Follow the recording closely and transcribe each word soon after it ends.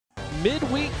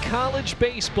Midweek college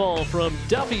baseball from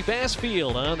Duffy Bass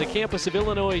Field on the campus of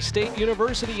Illinois State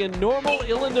University in Normal,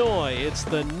 Illinois. It's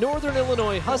the Northern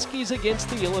Illinois Huskies against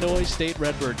the Illinois State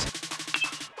Redbirds.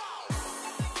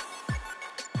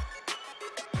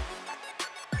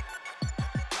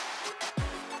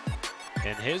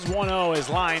 And his 1-0 is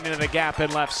lined into the gap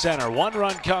in left center. One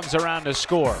run comes around to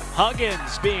score.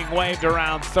 Huggins being waved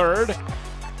around third.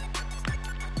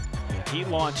 And he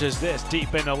launches this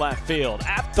deep into left field.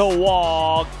 At the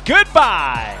wall.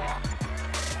 Goodbye.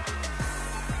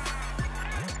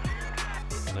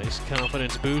 Nice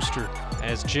confidence booster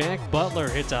as Jack Butler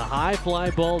hits a high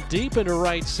fly ball deep into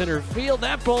right center field.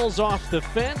 That ball's off the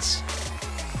fence.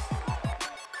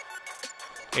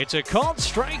 It's a called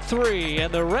strike three,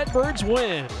 and the Redbirds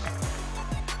win.